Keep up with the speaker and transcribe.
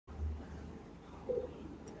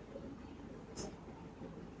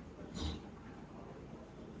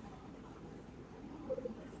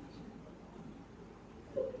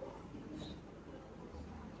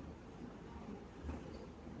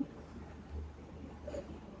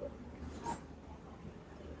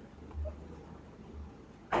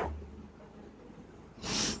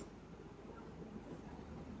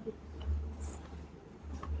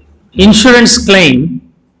Insurance claim.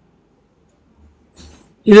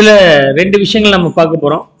 இதுல ரெண்டு விஷயங்கள் நம்ம பார்க்க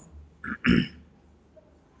போறோம்.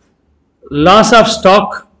 Loss of stock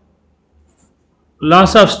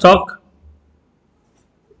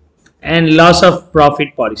and loss of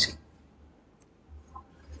profit policy.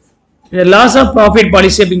 The loss of profit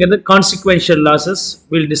policy அப்படிங்கிறது consequential losses.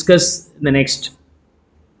 We'll discuss in the next.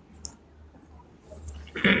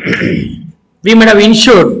 We might have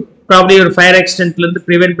insured probably ஒரு fire accident ல இருந்து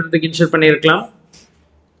prevent பண்றதுக்கு insure பண்ணிருக்கலாம்.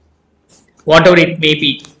 Whatever it may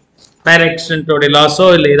be, fire accident ஓட லாஸோ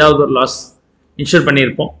இல்லை ஏதாவது ஒரு லாஸ் இன்சூர்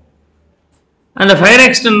பண்ணியிருப்போம். அந்த ஃபயர்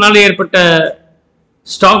ஆக்சிடென்ட்னால ஏற்பட்ட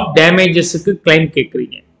ஸ்டாக் டேமேஜஸுக்கு கிளைம்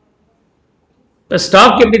கேட்குறீங்க. இப்போ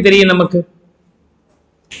ஸ்டாக் எப்படி தெரியும் நமக்கு?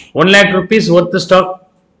 1 lakh rupees worth stock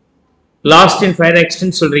last in fire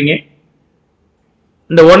accident சொல்றீங்க.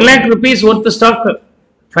 இந்த 1 lakh rupees worth stock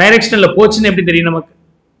fire ஆக்சிடென்ட்ல போச்சுன்னு எப்படி தெரியும் நமக்கு?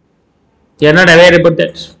 You are not aware about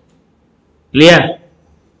that. இல்லையா?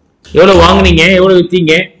 எவ்வளோ வாங்குனீங்க, எவ்வளோ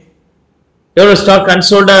விற்றீங்க, எவ்வளோ ஸ்டாக்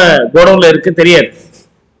அன்சோல்டா கோடவுன்ல இருக்கு தெரியாது.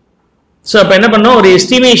 ஸோ அப்போ என்ன பண்ணோம், ஒரு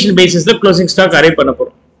எஸ்டிமேஷன் பேசிஸ்ல க்ளோசிங் ஸ்டாக் அரைவ் பண்ண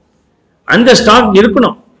போறோம். அந்த ஸ்டாக்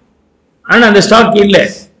இருக்கணும், ஆனால் அந்த ஸ்டாக் இல்லை,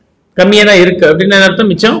 கம்மியாக தான் இருக்கு அப்படின்னு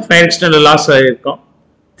அர்த்தம். மிச்சம் ஃபயர் ஆக்சிடென்ட்ல லாஸ் ஆகிருக்கும்,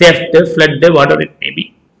 theft, flood, what ever it may be.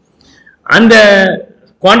 அந்த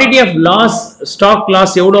quantity of loss, stock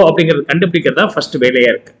loss எவ்வளோ அப்படிங்கிறது கண்டுபிடிக்கிறது தான் ஃபர்ஸ்ட்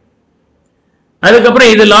வேலையா இருக்கு.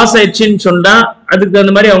 அதுக்கப்புறம் இது லாஸ் ஆயிடுச்சுன்னு சொன்னா அதுக்கு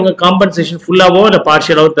தகுந்த மாதிரி அவங்க காம்பன்சேஷன் ஃபுல்லாவோ இல்லை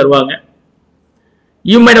பார்ஷியலாவோ தருவாங்க.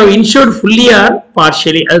 You might have insured fully R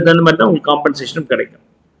partially, அதுக்கு தகுந்த மாதிரி தான் உங்களுக்கு காம்பன்சேஷனும் கிடைக்கும்.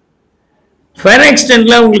 ஃபயர்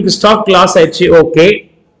ஆக்சிடென்ட்ல உங்களுக்கு ஸ்டாக் லாஸ் ஆயிடுச்சு, ஓகே,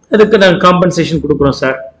 அதுக்கு நாங்கள் காம்பன்சேஷன் கொடுக்குறோம்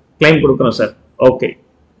சார், கிளைம் கொடுக்குறோம் sir, okay.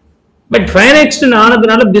 But fire accident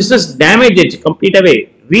ஆனதுனால பிஸ்னஸ் டேமேஜ் ஆயிடுச்சு, கம்ப்ளீட்டாவே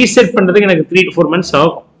ரீசெட் பண்றதுக்கு எனக்கு 3 to 4 months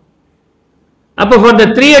ஆகும். அப்போ for the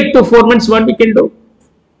 3 to 4 months what we can do?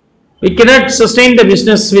 We cannot sustain the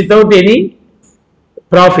business without any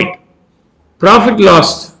profit. Profit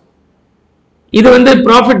lost. இது வந்து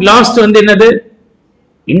profit lost வந்து என்னது?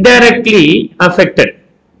 Indirectly affected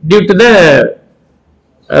due to the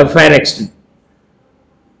fire accident.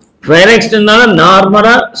 Fire accidentனால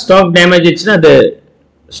நார்மலா stock damage ஆச்சுன்னா அது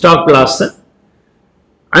stock loss.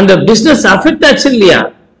 அந்த business affect ஆச்சு இல்லையா,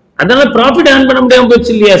 அதனால ப்ராஃபிட் ஏர்ன் பண்ண முடியாம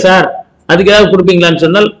போச்சு இல்லையா சார், அதுக்கு ஏதாவது கொடுப்பீங்களான்னு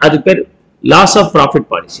சொன்னால் அது பேர் loss of profit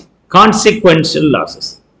policy. Consequential losses.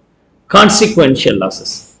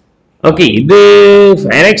 Okay, இது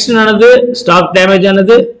ஃபயர் ஆக்சிடென்ட் ஆனது, ஸ்டாக் டேமேஜ்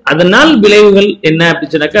ஆனது, அதனால் விளைவுகள் என்ன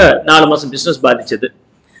அப்படின்னாக்கா 4 மாசம் பிசினஸ் பாதிச்சது.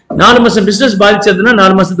 4 மாசம் பிசினஸ் பாதிச்சதுன்னா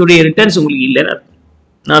 4 மாசத்துடைய ரிட்டர்ன்ஸ் உங்களுக்கு இல்லைன்னு அர்த்தம்.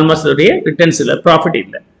 4 மாசத்துடைய ரிட்டர்ன்ஸ் இல்லை, ப்ராஃபிட்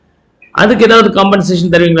இல்லை. அதுக்கு ஏதாவது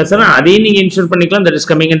காம்பன்சேஷன் தருவீங்களா சார்? அதையும் நீங்க இன்சூர் பண்ணிக்கலாம். That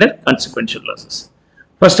is coming under consequential losses.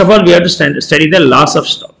 First of all, we have to study the loss of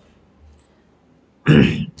stock.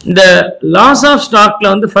 இந்த லாஸ் ஆஃப் ஸ்டாக்ல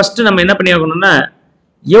வந்து ஃபர்ஸ்ட் நம்ம என்ன பண்ணி ஆகணும்னா,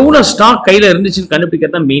 எவ்வளவு ஸ்டாக் கையில இருந்துச்சுன்னு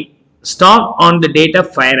கண்டுபிடிக்கிறது தான் main. Stock on the date of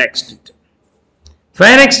fire accident.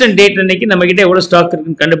 Fire accident date அன்னைக்கு நம்ம கிட்ட எவ்வளவு ஸ்டாக்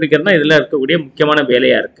இருக்குன்னு கண்டுபிடிக்கிறது தான் இதுல இருக்கக்கூடிய முக்கியமான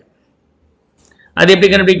வேலையா இருக்கு. அது எப்படி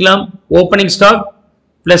கண்டுபிடிக்கலாம்? Opening stock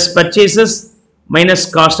plus purchases minus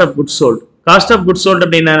cost of goods sold. Cost of goods sold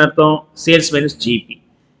அப்படின்னு அர்த்தம்? Sales minus GB.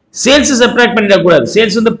 Sales subtract பண்ணிடக்கூடாது.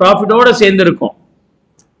 சேல்ஸ் வந்து ப்ராஃபிட்டோட சேர்ந்து இருக்கும்.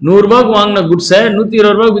 100 ரூபாய்க்கு வாங்கின குட்ஸை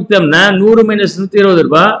 120 ரூபாய்க்கு விற்றோம்னா 100 மைனஸ் 120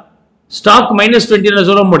 ரூபாய், ஸ்டாக் மைனஸ் 20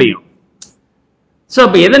 சொல்ல முடியும். ஸோ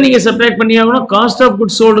அப்போ எதை நீங்க சப்ட்ராக்ட் பண்ணி ஆகணும்? காஸ்ட் ஆஃப்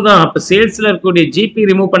குட்ஸ் சோல்டு தான். அப்போ சேல்ஸ்ல இருக்கக்கூடிய ஜிபி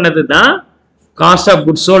ரிமூவ் பண்ணது தான் காஸ்ட் ஆஃப்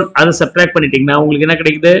குட்ஸ் சோல்டு. அதை சப்ட்ராக்ட் பண்ணிட்டீங்கன்னா உங்களுக்கு என்ன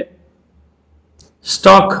கிடைக்குது?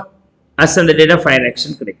 ஸ்டாக் அஸ் அந்த டேட் ஆஃப் ஃபயர்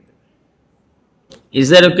ஆக்சிடென்ட் கிடைக்குது.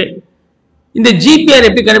 Is that okay? இந்த ஜிபிஆர்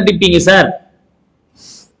எப்படி கண்டுபிடிப்பீங்க சார்?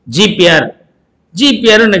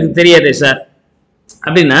 ஜிபிஆர் எனக்கு தெரியாதே சார்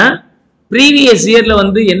அப்படின்னா, ப்ரீவியஸ் இயர்ல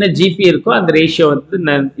வந்து என்ன ஜிபி இருக்கோ அந்த ரேஷியோ வந்து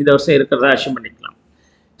இந்த வருஷம் இருக்கிறதா அஷ்யூம் பண்ணிக்கலாம்.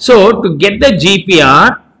 So to get the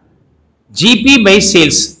GBR, GB by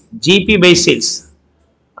sales.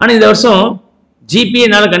 ஆனால் இந்த வருஷம் ஜிபி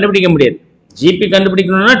என்னால் கண்டுபிடிக்க முடியாது. ஜிபி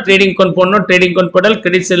கண்டுபிடிக்கணும்னா ட்ரேடிங் அக்கௌண்ட் போடணும். ட்ரேடிங் அக்கௌண்ட் போட்டால்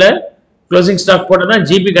கிரெடிட்ஸில் க்ளோசிங் ஸ்டாக் போட்டால் தான்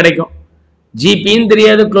ஜிபி கிடைக்கும். ஜிபின்னு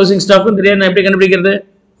தெரியாது, க்ளோசிங் ஸ்டாக்கும் தெரியாது. நான் எப்படி கண்டுபிடிக்கிறது?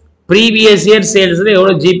 ப்ரீவியஸ் இயர் சேல்ஸில்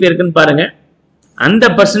எவ்வளோ ஜிபி இருக்குன்னு பாருங்க. அந்த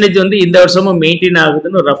பர்சன்டேஜ் வந்து இந்த வருஷமும் மெயின்டைன்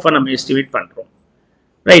ஆகுதுன்னு ரஃபா நம்ம எஸ்டிமேட் பண்றோம்.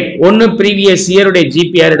 ரைட், ஒன்று ப்ரீவியஸ் இயருடைய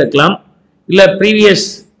ஜிபிஆர் எடுக்கலாம், இல்லை ப்ரீவியஸ்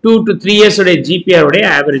 2 to 3 years உடைய ஜிபிஆர் உடைய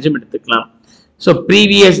ஆவரேஜும் எடுத்துக்கலாம். So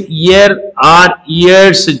previous year R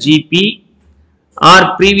years GB R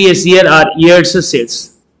previous year R years sales.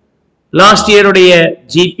 Last இயருடைய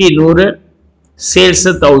GB 100, sales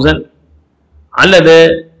 1000, அல்லது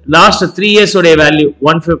லாஸ்ட் 3 years உடைய வேல்யூ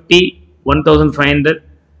 150, 1500,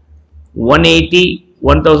 180,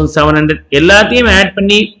 1700 எல்லாத்தையும் ஆட்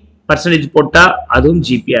பண்ணி பர்சன்டேஜ் போட்டா அதுவும்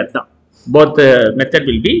ஜிபிஆர் தான். Both method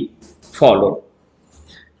will be followed.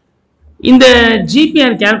 இந்த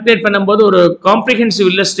ஜிபிஆர் கால்குலேட் பண்ணும்போது ஒரு காம்ப்ரிஹென்சிவ்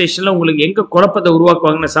இல்லஸ்ட்ரேஷனில் உங்களுக்கு எங்கே குழப்பத்தை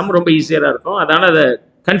உருவாக்குவாங்கன்னா சம் ரொம்ப ஈஸியாக இருக்கும். அதனால் அதை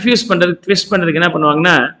கன்ஃபியூஸ் பண்ணுறது ட்விஸ்ட் பண்ணுறதுக்கு என்ன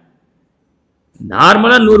பண்ணுவாங்கன்னா,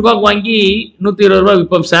 நார்மலாக 100 ரூபாய்க்கு வாங்கி 120 ரூபா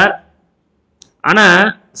விற்போம் சார், ஆனால்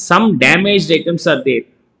some damage items R there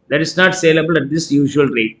that is not saleable at this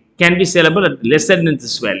usual rate, can be saleable at lesser then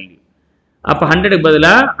this value. அப்போ 100க்கு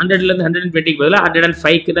பதிலாக 100லேருந்து 120க்கு பதிலாக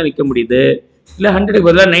 105க்கு தான் விற்க முடியுது, இல்லை 100க்கு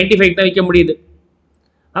பதிலாக 95க்கு தான் விற்க முடியுது.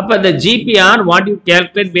 அப்போ the GPR what you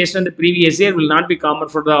calculate based on the previous year will not be common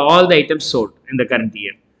for all the items sold in the current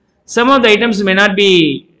year. Some of the items may not be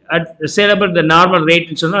at saleable at the normal rate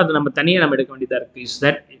ன்னு சொன்னா அது நம்ம தனியாக நம்ம எடுக்க வேண்டியதாக இருக்கு.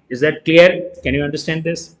 Is that clear? Can you understand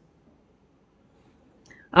this?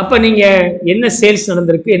 அப்போ நீங்கள் என்ன சேல்ஸ்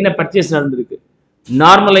நடந்திருக்கு, என்ன பர்ச்சேஸ் நடந்திருக்கு,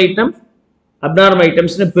 நார்மல் ஐட்டம் அப்நார்மல்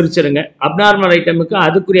ஐட்டம்ஸ்னு பிரிச்சிருங்க. அப்நார்மல் ஐட்டமுக்கு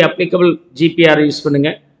அதுக்குரிய அப்ளிகபிள் ஜிபிஆர் யூஸ் பண்ணுங்க,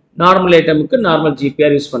 நார்மல் ஐட்டமுக்கு நார்மல்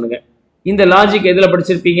ஜிபிஆர் யூஸ் பண்ணுங்க. இந்த லாஜிக் எதில்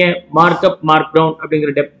படிச்சிருப்பீங்க? மார்க்அப் மார்க் டவுன்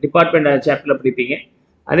அப்படிங்கிற டிபார்ட்மெண்ட் சாப்டரில் படிப்பீங்க.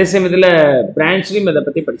 அதே சமயத்தில் பிரான்ச்லையும் அதை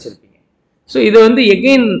பற்றி படிச்சிருப்பீங்க. ஸோ இது வந்து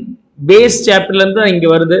எகெயின் பேஸ் சாப்டர்லேருந்து தான் இங்கே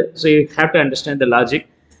வருது. So you have to understand the logic.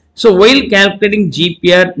 So while calculating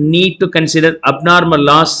GBR need to consider abnormal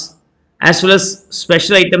loss as well as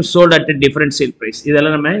special items sold at different sale price.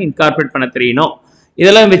 இதெல்லாம் நம்ம இன்கார்பரேட் பண்ண தெரியணும்.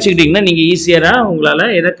 இதெல்லாம் வச்சுக்கிட்டிங்கன்னா நீங்கள் ஈஸியராக உங்களால்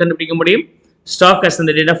எதை கண்டுபிடிக்க முடியும்? Stock as in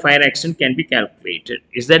the date of fire accident can be calculated.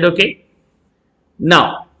 Is that okay? Now,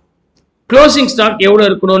 closing stock எவ்வளோ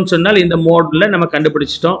இருக்கணும்னு சொன்னால் இந்த மோடில் நம்ம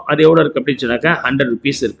கண்டுபிடிச்சிட்டோம். அது எவ்வளோ இருக்குது அப்படின்னு சொன்னாக்கா 100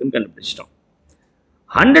 rupees இருக்குன்னு கண்டுபிடிச்சிட்டோம்.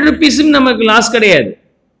 100 rupeesம் நமக்கு லாஸ் கிடையாது.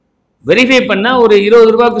 வெரிஃபை பண்ணால் ஒரு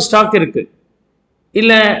 20 ரூபாய்க்கு ஸ்டாக் இருக்குது,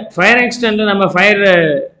 இல்லை ஃபயர் ஆக்சிடென்ட்டில் நம்ம ஃபயர்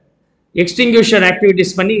எக்ஸ்டிங்யூஷர்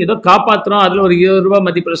ஆக்டிவிட்டிஸ் பண்ணி ஏதோ காப்பாற்றுறோம், அதில் ஒரு 20 ரூபாய்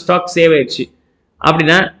மதிப்பில் ஸ்டாக் சேவ் ஆயிடுச்சு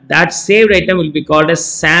அப்படின்னா that saved item will be called as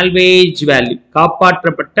salvage value.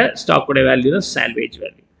 காப்பாற்றப்பட்ட ஸ்டாக்கோட வேல்யூ தான் salvage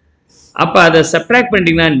value. அப்போ அதை சப்ட்ராக்ட்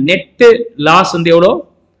பண்ணிட்டீங்கன்னா நெட்டு லாஸ் வந்து எவ்வளோ?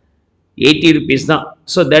 80 rupees தான்.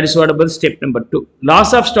 So that is what about step number 2.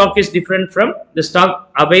 Loss of stock is different from the stock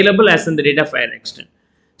available as in the date of fire accident.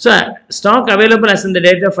 So stock available as in the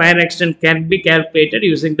date of fire accident can be calculated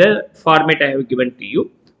using the format I have given to you.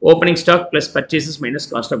 Opening stock plus purchases minus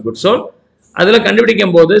cost of goods sold. அதில்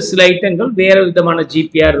கண்டுபிடிக்கும் போது சில ஐட்டங்கள் வேறு விதமான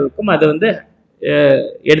GBR இருக்கும், அதை வந்து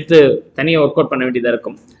எடுத்து தனியாக ஒர்க் அவுட் பண்ண வேண்டியதாக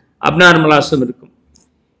இருக்கும், அப்நார்மலாஸும் இருக்கும்.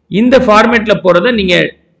 இந்த ஃபார்மேட்டில் போகிறத நீங்கள்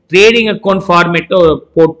ட்ரேடிங் அக்கௌண்ட் ஃபார்மேட்டை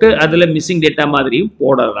போட்டு அதில் மிஸ்ஸிங் டேட்டா மாதிரியும்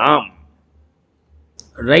போடலாம்.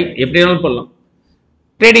 ரைட், எப்படி வேணாலும் போடலாம்.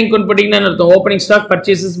 ட்ரேடிங் அக்கௌண்ட் போட்டிங்கன்னா அர்த்தம் opening stock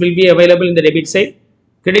purchases will be available இந்த டெபிட் சைட்,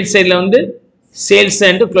 கிரெடிட் சைடில் வந்து சேல்ஸ்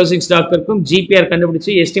அண்ட் க்ளோசிங் ஸ்டாக் இருக்கும். ஜிபிஆர்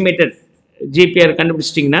கண்டுபிடிச்சி எஸ்டிமேட்டட் ஜிபிஆர்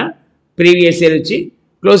கண்டுபிடிச்சிட்டிங்கன்னா ப்ரீவியஸ் இயர் வச்சு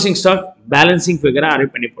க்ளோசிங் ஸ்டாக் பேலன்சிங் ஃபிகராக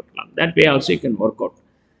அரேஞ்ச் பண்ணி போட்டலாம். That way also you can work out.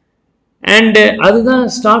 And அதுதான்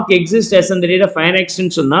ஸ்டாக் எக்ஸிஸ்ட் as அந்த டேட் ஆஃப் ஃபயர்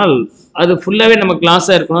ஆக்சிடென்ட் சொன்னால் அது ஃபுல்லாகவே நமக்கு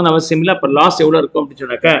லாஸாக இருக்கணும்னு அவசியம் இல்லை. அப்போ லாஸ் எவ்வளோ இருக்கும் அப்படின்னு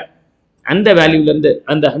சொன்னாக்கா அந்த வேல்யூலேருந்து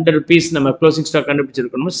அந்த 100 rupees நம்ம closing stock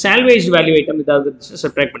கண்டுபிடிச்சிருக்கணும். Salvage value item ஏதாவது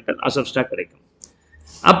சப்ட்ராக்ட் பண்ணிட்டு லாஸ் ஆஃப் ஸ்டாக் கிடைக்கும்.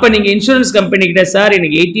 அப்போ நீங்கள் இன்சூரன்ஸ் கம்பெனிக்கிட்ட சார்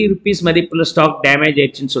எனக்கு 80 rupees மதிப்புள்ள ஸ்டாக் டேமேஜ்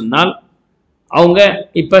ஆயிடுச்சுன்னு சொன்னால் அவங்க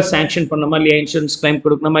இப்போ சாங்ஷன் பண்ணணுமா இல்லையா, இன்சூரன்ஸ் கிளைம்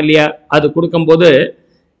கொடுக்கணுமா இல்லையா? அது கொடுக்கும்போது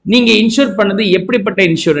நீங்கள் இன்சூர் பண்ணது எப்படிப்பட்ட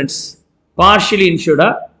insurance? Partially இன்சூர்டா,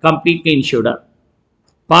 completely இன்சூர்டா,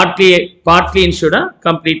 partly இன்சூர்டா,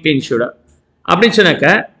 completely இன்சூர்டா அப்படின்னு சொன்னாக்க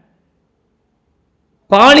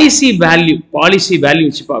பாலிசி வேல்யூ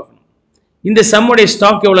வச்சு பார்க்கணும். இந்த சம்முடைய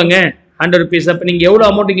ஸ்டாக் எவ்வளோங்க? 100 rupees. அப்போ நீங்கள் எவ்வளோ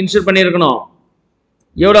அமௌண்ட்டுக்கு இன்சூர் பண்ணியிருக்கணும்?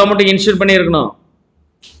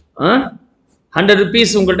 100 rupees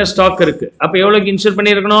உங்கள்கிட்ட ஸ்டாக் இருக்கு. அப்போ எவ்வளோக்கு இன்சூர்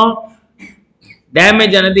பண்ணியிருக்கணும்?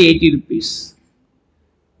 டேமேஜ் ஆனது 80 rupees.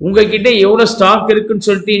 உங்ககிட்ட எவ்வளோ ஸ்டாக் இருக்குன்னு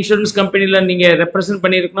சொல்லிட்டு இன்சூரன்ஸ் கம்பெனியில் நீங்கள் ரெப்ரசன்ட்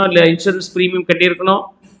பண்ணியிருக்கணும், இல்லை இன்சூரன்ஸ் ப்ரீமியம் கட்டியிருக்கணும்,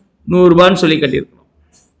 100 ரூபான்னு சொல்லி கட்டியிருக்கணும்.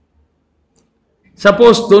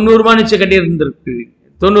 சப்போஸ் 90 ரூபான்னு வச்சு கட்டியிருந்துருக்கு,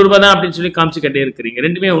 90 ரூபா தான் அப்படின்னு சொல்லி காமிச்சு கட்டியிருக்கிறீங்க,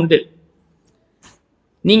 ரெண்டுமே உண்டு.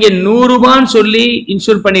 நீங்கள் 100 ரூபான்னு சொல்லி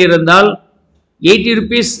இன்சூர் பண்ணியிருந்தால் 80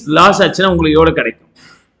 rupees லாஸ் ஆச்சுன்னா உங்களுக்கு எவ்வளோ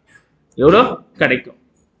கிடைக்கும்?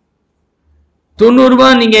 90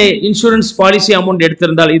 ரூபாய் நீங்க இன்சூரன்ஸ் பாலிசி அமௌண்ட்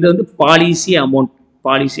எடுத்திருந்தால் இது வந்து பாலிசி அமௌண்ட்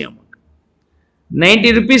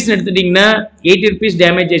 90 rupees எடுத்துட்டீங்கன்னா 80 rupees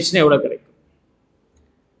டேமேஜ் ஆச்சுன்னா எவ்வளவு கிடைக்கும்?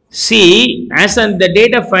 See, as on the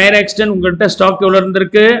date of fire accident உங்கள்கிட்ட ஸ்டாக் எவ்வளவு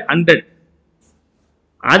இருந்திருக்கு? 100.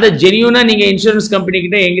 அதை ஜெனியூனா நீங்க இன்சூரன்ஸ் கம்பெனி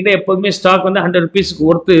கிட்ட என்கிட்ட எப்போதுமே ஸ்டாக் வந்து 100 rupees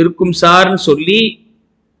ஒர்த்து இருக்கும் சார்னு சொல்லி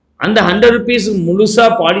அந்த 100 rupees முழுசா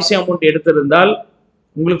பாலிசி அமௌண்ட் எடுத்திருந்தால்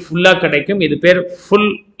உங்களுக்கு ஃபுல்லாக கிடைக்கும். இது பேர்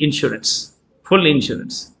ஃபுல் இன்சூரன்ஸ்.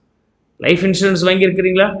 Life insurance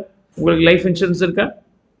வாங்கியிருக்கிறீங்களா? உங்களுக்கு லைஃப் இன்சூரன்ஸ் இருக்கா?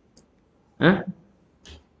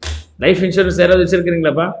 லைஃப் இன்சூரன்ஸ் யாராவது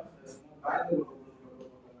வச்சிருக்கிறீங்களாப்பா?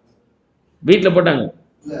 வீட்டில் போட்டாங்க.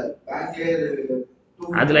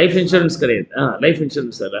 அது லைஃப் இன்சூரன்ஸ் கிடையாது. லைஃப்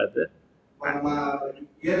இன்சூரன்ஸ் சார் அது.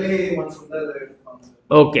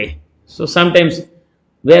 ஓகே. ஸோ சம்டைம்ஸ்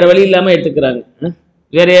வேற வழி இல்லாமல் எடுத்துக்கிறாங்க.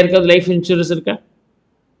 வேற யாருக்காவது லைஃப் இன்சூரன்ஸ் இருக்கா?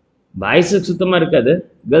 பாய்ஸுக்கு சுத்தமாக இருக்காது,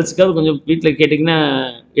 கேர்ள்ஸுக்காவது கொஞ்சம் வீட்டில் கேட்டிங்கன்னா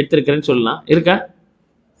எடுத்துருக்கிறேன்னு சொல்லலாம். இருக்கா?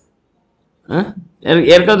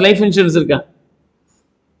 யாருக்காவது லைஃப் இன்சூரன்ஸ் இருக்கா?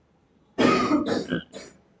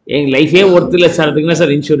 எங்க லைஃபே ஒருத்தர் இல்லை சார், அதுக்குன்னா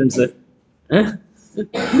சார் இன்சூரன்ஸு.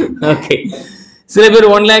 ஓகே. சில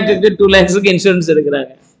பேர் 1 lakhக்கு 2 lakhsக்கு இன்சூரன்ஸ்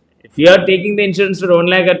எடுக்கிறாங்க. If you are taking the insurance for 1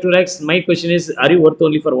 lakh or 2 lakhs, my question is, are you worth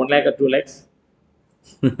only for 1 lakh or 2 lakhs?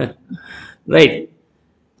 Right.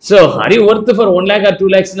 So, are you worth for 1 lakh or 2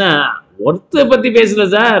 lakhs? Na worth பத்தி பேசல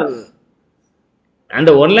sir.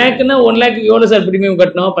 அந்த 1 lakhனா 1 lakh எவ்வளவு sir premium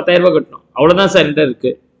கட்டணும்? 10,000 ரூபாய் கட்டணும். அவ்வளவுதான் sir என்கிட்ட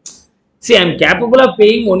இருக்கு. See, I am capable of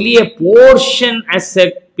paying only a portion as a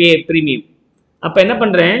premium. அப்ப என்ன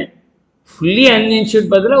பண்றேன்? fully uninsured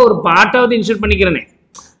பதிலா ஒரு பார்ட்டாவது insure பண்ணிக்கிறேனே.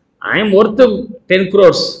 I am worth 10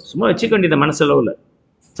 crores. சும்மா வச்சுக்க வேண்டியது மனசளவுல.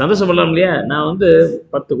 சந்தோஷப்படலாம் இல்லையா? நான் வந்து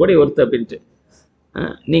 10 கோடி ஒர்த் அப்படின்ட்டு.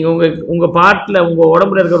 நீங்க உங்க பார்ட்ல உங்க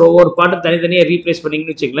உடம்புல இருக்கிற ஒவ்வொரு பார்ட்டும் தனித்தனியாக ரீப்ளேஸ்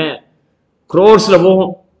பண்ணீங்கன்னு வச்சுங்களேன், க்ரோர்ஸ்ல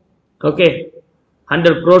போகும். ஓகே,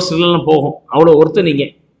 100 crores போகும். அவ்வளோ ஒர்த்து நீங்க.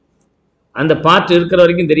 அந்த பார்ட் இருக்கிற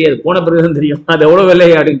வரைக்கும் தெரியாது, போன பிறகுதான் தெரியும் அது எவ்வளோ விலை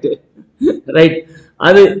அப்படின்ட்டு. ரைட்.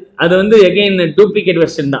 அது வந்து எகைன் டூப்ளிகேட்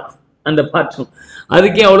வெர்ஷன் தான் அந்த பார்ட்டும்.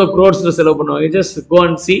 அதுக்கே அவ்வளோ க்ரோர்ஸில் செலவு பண்ணுவாங்க. Just go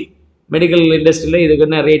and C medical இண்டஸ்ட்ரியில் இதுக்கு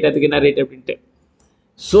என்ன ரேட், அதுக்கு என்ன ரேட் அப்படின்ட்டு.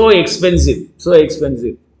 So expensive,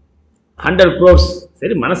 100 crores.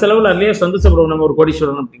 சரி, மனசெலவில் அதுலேயே சந்தோஷப்படுவோம் நம்ம ஒரு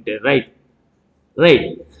கோடீஸ்வரன் அப்படின்ட்டு. ரைட்.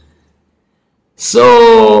 ஸோ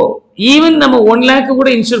ஈவன் நம்ம 1 lakh கூட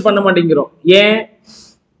இன்சூர் பண்ண மாட்டேங்கிறோம். ஏன்?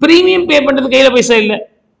 ப்ரீமியம் பே பண்ணுறது கையில் பைசா இல்லை.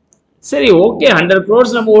 சரி, ஓகே, 100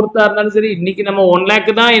 crores நம்ம ஒர்த்தா இருந்தாலும் சரி, இன்னைக்கு நம்ம 1 lakh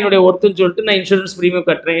தான் என்னுடைய ஒர்த்துன்னு சொல்லிட்டு நான் இன்சூரன்ஸ் ப்ரீமியம்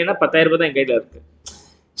கட்டுறேன். ஏன்னா 10,000 ரூபாய் தான் என் கையில் இருக்கு.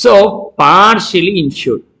 So partially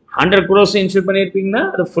insured. 100 crores insure பண்ணியிருப்பீங்கன்னா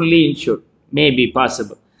அது fully insured, maybe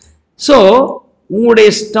possible. So உங்களுடைய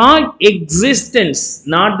stock existence,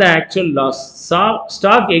 not the actual loss,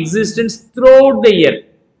 stock existence through out the year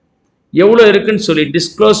எவ்வளோ இருக்குன்னு சொல்லி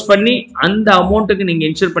டிஸ்க்ளோஸ் பண்ணி அந்த அமௌண்ட்டுக்கு நீங்கள்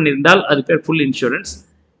இன்சூர் பண்ணியிருந்தால் அது பேர் ஃபுல் இன்சூரன்ஸ்.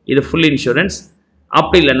 இது ஃபுல் இன்சூரன்ஸ்.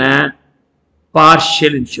 அப்படி இல்லைன்னா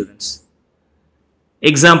பார்ஷியல் இன்சூரன்ஸ்.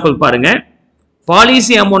 எக்ஸாம்பிள் பாருங்க.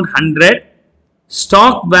 Policy amount 100,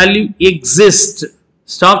 stock value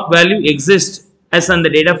exist as on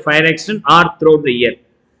the date of fire accident or throughout the year.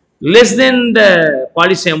 Less than the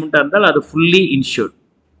policy amount இருந்தால் அது fully insured.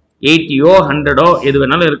 80 100 எது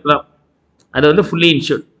வேணாலும் இருக்கலாம், அது வந்து fully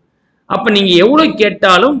insured. அப்ப நீங்க எவ்வளவு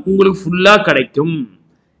கேட்டாலும் உங்களுக்கு ஃபுல்லா கிடைக்கும்.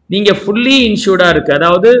 நீங்க fully insured இருக்கு,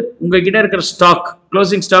 அதாவது உங்ககிட்ட இருக்கிற stock,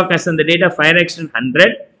 closing stock as on the date of fire accident 100,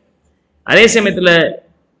 அதே சமயத்தில்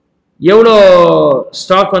எவ்வளோ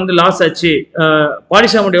ஸ்டாக் வந்து லாஸ் ஆச்சு,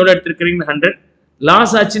 பாலிசி அமௌண்ட் எவ்வளோ எடுத்துருக்கிறீங்க 100,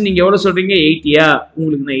 லாஸ் ஆச்சு நீங்கள் எவ்வளோ சொல்கிறீங்க 80யா,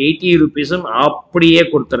 உங்களுக்கு நான் 80 rupees அப்படியே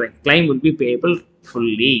கொடுத்துட்றேன். Claim will be payable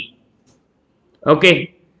fully. Okay.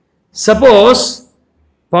 Suppose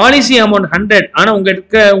policy amount 100, ஆனால்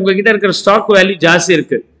உங்ககிட்ட இருக்கிற ஸ்டாக் வேல்யூ ஜாஸ்தி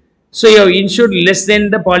இருக்கு. So you insured less than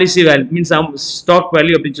the policy value, means stock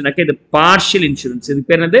value அப்படின்னு சொன்னாக்க இது பார்ஷியல் இன்சூரன்ஸ். இது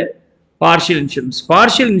பேர் என்னது? Partial insurance.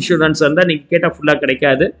 பார்ஷியல் இன்சூரன்ஸ் இருந்தால் நீங்கள் கேட்டால் ஃபுல்லாக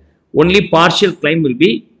கிடைக்காது. Only partial claim will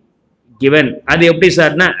be given. அது எப்படி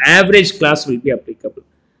சார்னா average class will be applicable.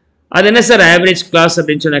 அது என்ன சார் ஆவரேஜ் கிளாஸ்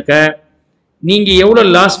அப்படின்னு சொன்னாக்க, நீங்கள் எவ்வளோ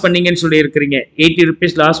லாஸ் பண்ணீங்கன்னு சொல்லி இருக்கிறீங்க, 80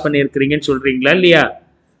 rupees லாஸ் பண்ணியிருக்கிறீங்கன்னு சொல்கிறீங்களா இல்லையா?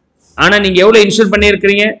 ஆனால் நீங்கள் எவ்வளோ இன்சூர்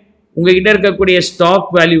பண்ணியிருக்கிறீங்க? உங்ககிட்ட இருக்கக்கூடிய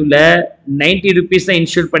ஸ்டாக் வேல்யூவில் 90 rupees தான்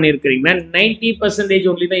இன்சூர் பண்ணியிருக்கிறீங்கன்னா 90%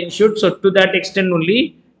 only தான் insured. So to that extend only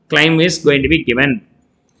claim is going to be given.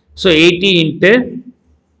 So 80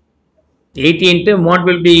 into what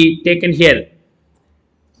will be taken here?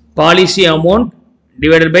 Policy amount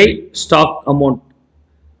divided by stock amount.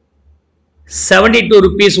 72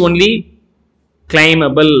 rupees only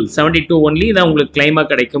claimable. 72 only தான் உங்களுக்கு கிளைமாக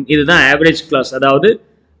கிடைக்கும். இதுதான் average class. அதாவது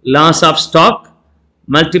loss of stock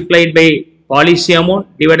multiplied by policy amount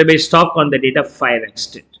divided by stock on the date of fire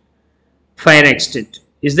accident.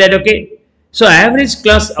 Is that okay? So average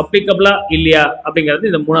class applicable இல்லையா அப்படிங்கிறது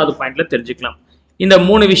இந்த மூணாவது பாயிண்ட்ல தெரிஞ்சுக்கலாம். இந்த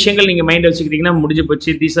மூணு விஷயங்கள் நீங்க மைண்ட் வச்சுக்கிட்டீங்கன்னா முடிஞ்சு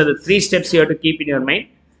போச்சு. These are the 3 steps you have to keep in your mind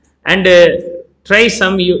and try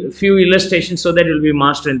few illustrations so that you will be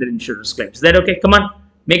master in the insurance claims. Is that okay? Come on,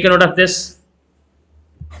 make a note of this.